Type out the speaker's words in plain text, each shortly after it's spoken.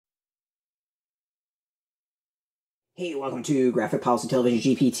Hey, welcome to Graphic Policy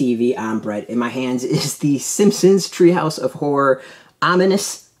Television GPTV. I'm Brett. In my hands is the Simpsons Treehouse of Horror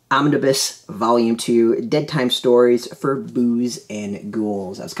Omnibus Volume 2 Deadtime Stories for Boos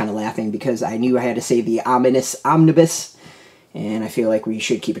Ghouls. I was kind of laughing because I knew I had to say the ominous Omnibus, and I feel like we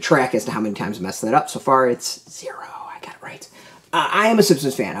should keep a track as to how many times I messed that up. So far, it's 0. I got it right. I am a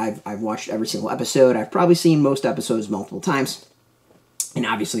Simpsons fan. I've watched every single episode. I've probably seen most episodes multiple times. And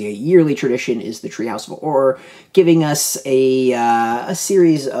obviously a yearly tradition is the Treehouse of Horror, giving us a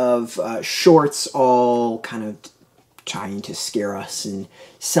series of shorts all kind of trying to scare us and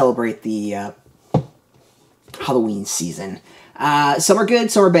celebrate the Halloween season. Some are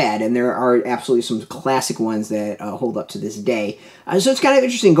good, some are bad, and there are absolutely some classic ones that hold up to this day. So it's kind of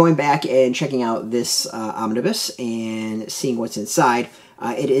interesting going back and checking out this omnibus and seeing what's inside.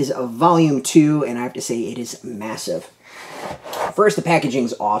 It is a volume 2, and I have to say it is massive. First, the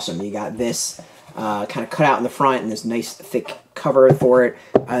packaging's awesome. You got this kind of cut out in the front and this nice thick cover for it.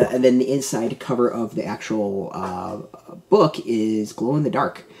 And then the inside cover of the actual book is glow in the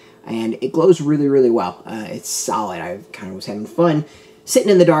dark. And it glows really, really well. It's solid. I kind of was having fun sitting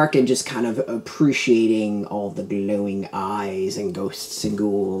in the dark and just kind of appreciating all the glowing eyes and ghosts and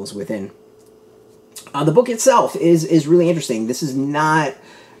ghouls within. The book itself is really interesting. This is not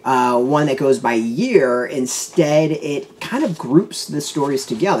one that goes by year. Instead, it kind of groups the stories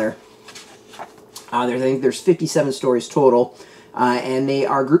together. I think there's 57 stories total, and they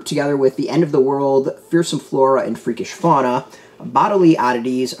are grouped together with the end of the world, fearsome flora and freakish fauna, bodily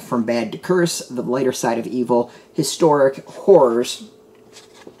oddities from bad to curse, the lighter side of evil, historic horrors,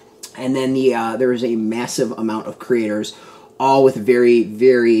 and then there is a massive amount of creators, all with very,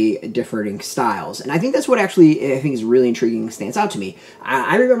 very differing styles. And I think that's what actually I think is really intriguing and stands out to me.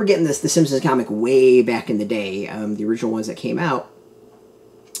 I remember getting the Simpsons comic way back in the day, the original ones that came out.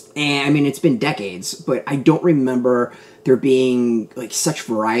 And, I mean, it's been decades, but I don't remember there being, like, such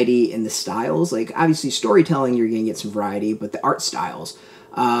variety in the styles. Like, obviously, storytelling, you're going to get some variety, but the art styles.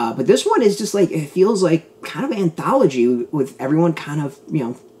 But this one is just, like, it feels like kind of an anthology with everyone kind of, you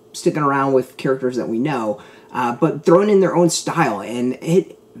know, sticking around with characters that we know. But thrown in their own style, and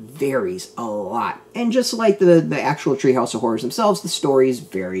it varies a lot. And just like the actual Treehouse of Horrors themselves, the stories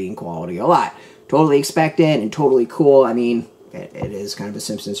vary in quality a lot. Totally expected and totally cool. I mean, it is kind of a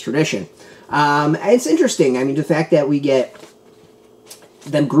Simpsons tradition. It's interesting. I mean, the fact that we get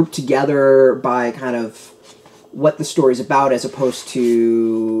them grouped together by kind of what the story's about as opposed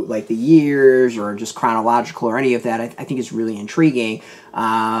to, like, the years or just chronological or any of that, I think is really intriguing.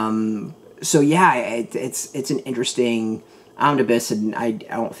 So yeah, it's an interesting omnibus, and I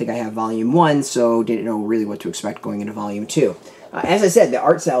don't think I have volume 1, so didn't know really what to expect going into volume 2. As I said, the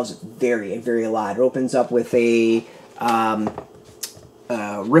art styles vary a lot. It opens up with a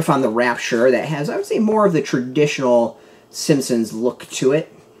riff on the Rapture that has, I would say, more of the traditional Simpsons look to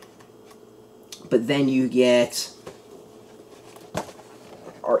it. But then you get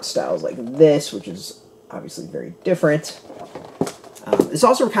art styles like this, which is obviously very different. This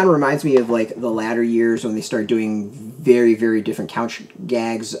also kind of reminds me of, like, the latter years when they started doing very, very different couch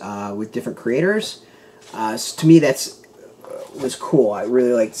gags with different creators. So to me, was cool. I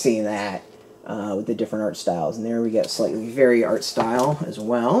really liked seeing that with the different art styles. And there we get slightly vary art style as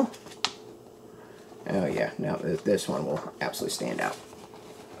well. Oh yeah, now this one will absolutely stand out.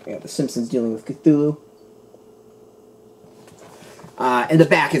 We got the Simpsons dealing with Cthulhu. In the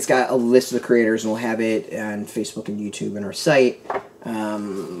back, it's got a list of the creators, and we'll have it on Facebook and YouTube and our site.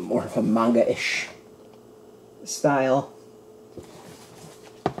 More of a manga-ish style.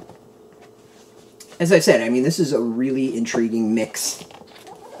 As I said, I mean, this is a really intriguing mix.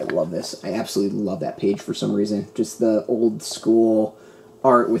 I love this. I absolutely love that page for some reason. Just the old school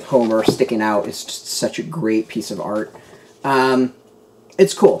art with Homer sticking out is just such a great piece of art.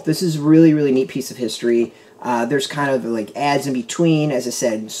 It's cool. This is a really, really neat piece of history. There's kind of, like, ads in between. As I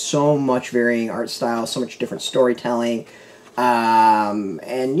said, so much varying art style, so much different storytelling.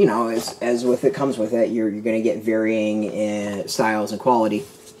 And, you know, as with it comes with it, you're going to get varying styles and quality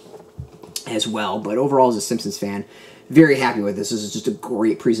as well. But overall, as a Simpsons fan, very happy with this. This is just a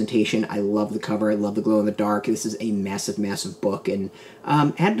great presentation. I love the cover. I love the glow in the dark. This is a massive, massive book, and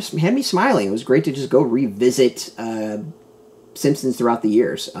had me smiling. It was great to just go revisit Simpsons throughout the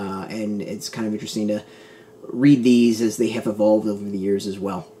years, and it's kind of interesting to read these as they have evolved over the years as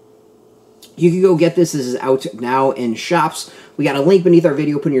well. You can go get this. This is out now in shops. We got a link beneath our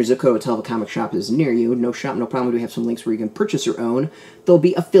video. Put in your zip code. Tell the comic shop is near you. No shop, no problem. We have some links where you can purchase your own. There'll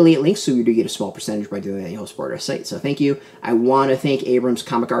be affiliate links, so you do get a small percentage by doing that. You help support our site. So thank you. I want to thank Abrams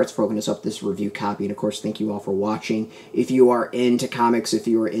Comic Arts for opening us up this review copy. And of course, thank you all for watching. If you are into comics, if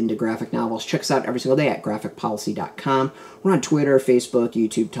you are into graphic novels, check us out every single day at graphicpolicy.com. We're on Twitter, Facebook,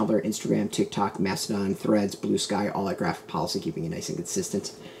 YouTube, Tumblr, Instagram, TikTok, Mastodon, Threads, Blue Sky, all at Graphic Policy, keeping it nice and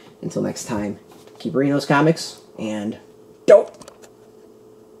consistent. Until next time, keep reading those comics, and dope!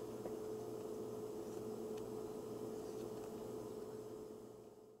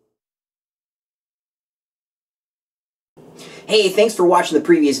 Hey, thanks for watching the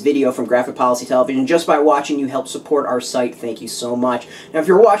previous video from Graphic Policy Television. Just by watching, you help support our site. Thank you so much. Now, if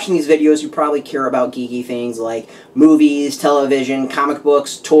you're watching these videos, you probably care about geeky things like movies, television, comic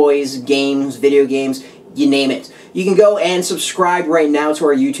books, toys, games, video games, you name it. You can go and subscribe right now to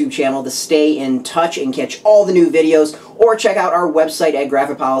our YouTube channel to stay in touch and catch all the new videos, or check out our website at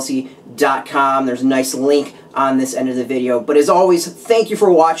graphicpolicy.com. There's a nice link on this end of the video. But as always, thank you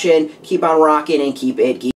for watching. Keep on rocking and keep it geeky.